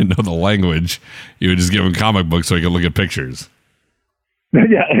Kukoc didn't know the language, he would just give him comic books so he could look at pictures.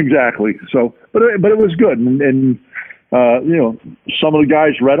 Yeah, exactly. So, but it was good, and some of the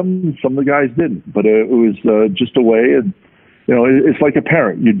guys read them, some of the guys didn't. But it was just a way, and it's like a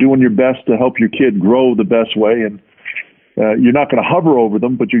parent. You're doing your best to help your kid grow the best way, and you're not going to hover over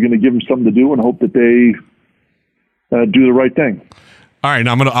them, but you're going to give them something to do and hope that they do the right thing. All right,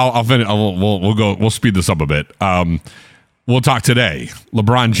 now I'll finish. We'll speed this up a bit. We'll talk today.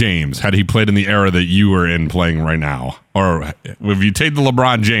 LeBron James, had he played in the era that you are in playing right now, or if you take the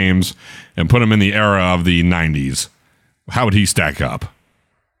LeBron James and put him in the era of the 90s, how would he stack up?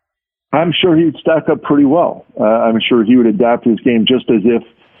 I'm sure he'd stack up pretty well. I'm sure he would adapt his game just as if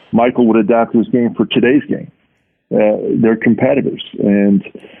Michael would adapt his game for today's game. They're competitors, and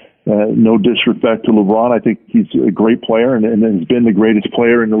no disrespect to LeBron. I think he's a great player and has been the greatest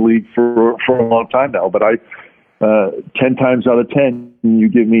player in the league for a long time now. But 10 times out of 10, you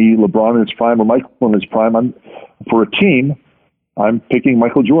give me LeBron in his prime or Michael in his prime, for a team, I'm picking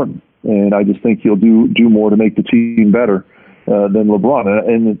Michael Jordan. And I just think he'll do more to make the team better than LeBron.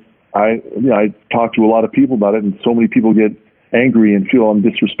 And I talk to a lot of people about it, and so many people get angry and feel I'm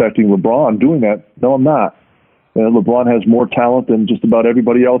disrespecting LeBron doing that. No, I'm not. LeBron has more talent than just about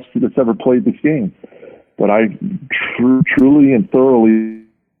everybody else that's ever played this game. But I truly and thoroughly,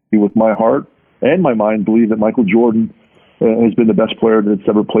 with my heart and my mind, believe that Michael Jordan has been the best player that's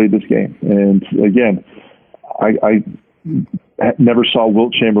ever played this game. And again, I never saw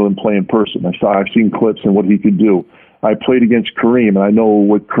Wilt Chamberlain play in person. I've seen clips and what he could do. I played against Kareem, and I know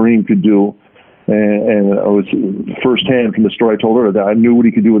what Kareem could do. And I was firsthand from the story I told her that I knew what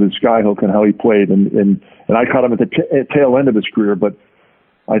he could do with his skyhook and how he played. And I caught him at the tail end of his career, but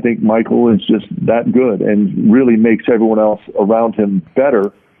I think Michael is just that good and really makes everyone else around him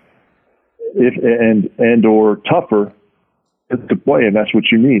better or tougher to play, and that's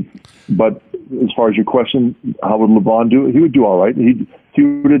what you need. But as far as your question, how would LeBron do it? He would do all right. He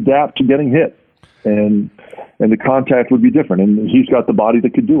would adapt to getting hit, and the contact would be different, and he's got the body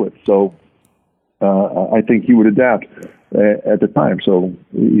that could do it. So I think he would adapt at the time. So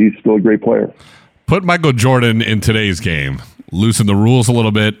he's still a great player. Put Michael Jordan in today's game. Loosen the rules a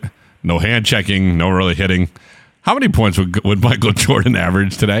little bit. No hand checking. No really hitting. How many points would Michael Jordan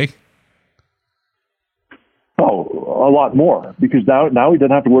average today? Oh, a lot more, because now he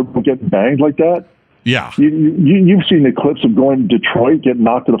doesn't have to worry about getting banged like that. Yeah. You've seen the clips of going to Detroit, getting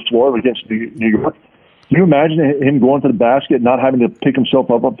knocked to the floor against New York. Can you imagine him going to the basket, not having to pick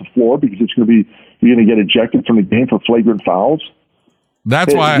himself up off the floor because you're going to get ejected from the game for flagrant fouls?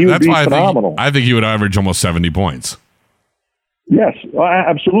 That's why I think he would average almost 70 points. Yes,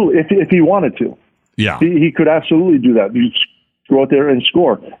 absolutely. If he wanted to. Yeah. He could absolutely do that. You just go out there and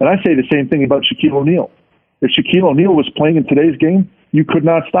score. And I say the same thing about Shaquille O'Neal. If Shaquille O'Neal was playing in today's game, you could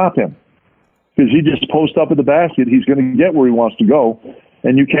not stop him. Because he just posts up at the basket, he's going to get where he wants to go,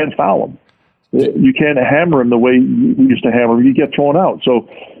 and you can't foul him. You can't hammer him the way you used to hammer him. You get thrown out. So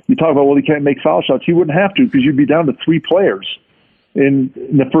you talk about, well, he can't make foul shots. He wouldn't have to, because you'd be down to 3 players in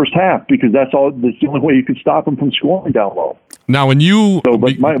the first half, because that's the only way you could stop him from scoring down low. Now, when you... So,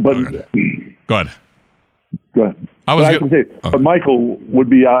 but go ahead. Go ahead. But Michael would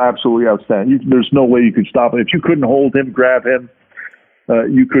be absolutely outstanding. There's no way you could stop him. If you couldn't hold him, grab him,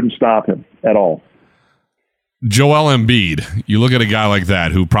 you couldn't stop him at all. Joel Embiid, you look at a guy like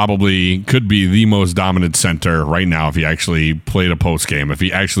that who probably could be the most dominant center right now if he actually played a post game, if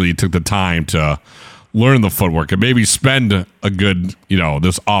he actually took the time to learn the footwork and maybe spend a good,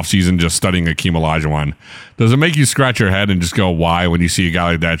 this offseason just studying Akeem Olajuwon. Does it make you scratch your head and just go, why, when you see a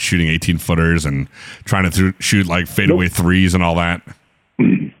guy like that shooting 18-footers and trying to shoot like fadeaway threes and all that?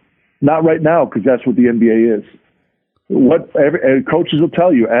 Not right now, because that's what the NBA is. Coaches will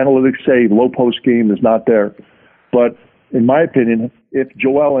tell you, analytics say low post game is not there. But in my opinion, if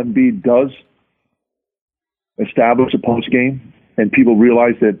Joel Embiid does establish a post game and people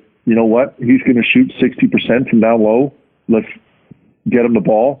realize that, you know what, he's going to shoot 60% from down low, let's get him the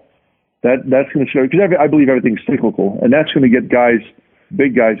ball, that's going to show, because I believe everything's cyclical, and that's going to get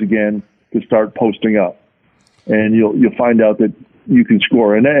big guys again, to start posting up. And you'll find out that you can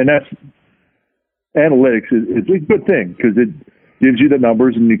score. And that's analytics is a good thing, because it gives you the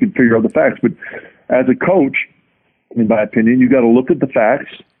numbers and you can figure out the facts. But as a coach, in my opinion, you got to look at the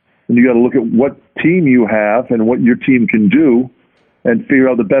facts, and you got to look at what team you have and what your team can do, and figure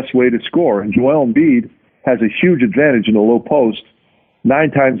out the best way to score. And Joel Embiid has a huge advantage in the low post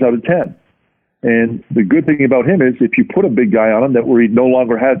 9 times out of 10. And the good thing about him is if you put a big guy on him where he no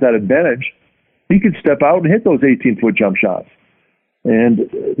longer has that advantage, he can step out and hit those 18-foot jump shots. And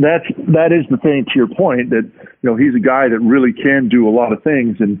that is the thing, to your point, that he's a guy that really can do a lot of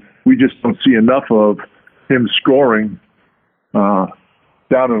things, and we just don't see enough of him scoring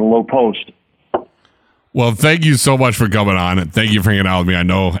down in a low post. Well, thank you so much for coming on, and thank you for hanging out with me. I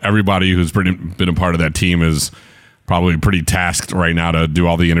know everybody who's been a part of that team is probably pretty tasked right now to do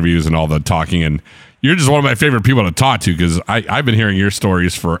all the interviews and all the talking, and you're just one of my favorite people to talk to because I've been hearing your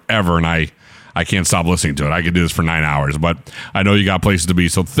stories forever, and I can't stop listening to it. I could do this for 9 hours, but I know you got places to be,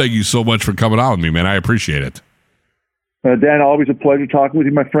 so thank you so much for coming on with me, man. I appreciate it. Dan, always a pleasure talking with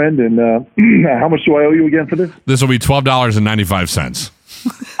you, my friend, and how much do I owe you again for this? This will be $12.95.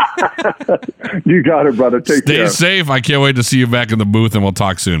 You got it, brother. Take care. Stay safe. I can't wait to see you back in the booth, and we'll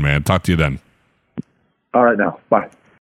talk soon, man. Talk to you then. All right, now. Bye.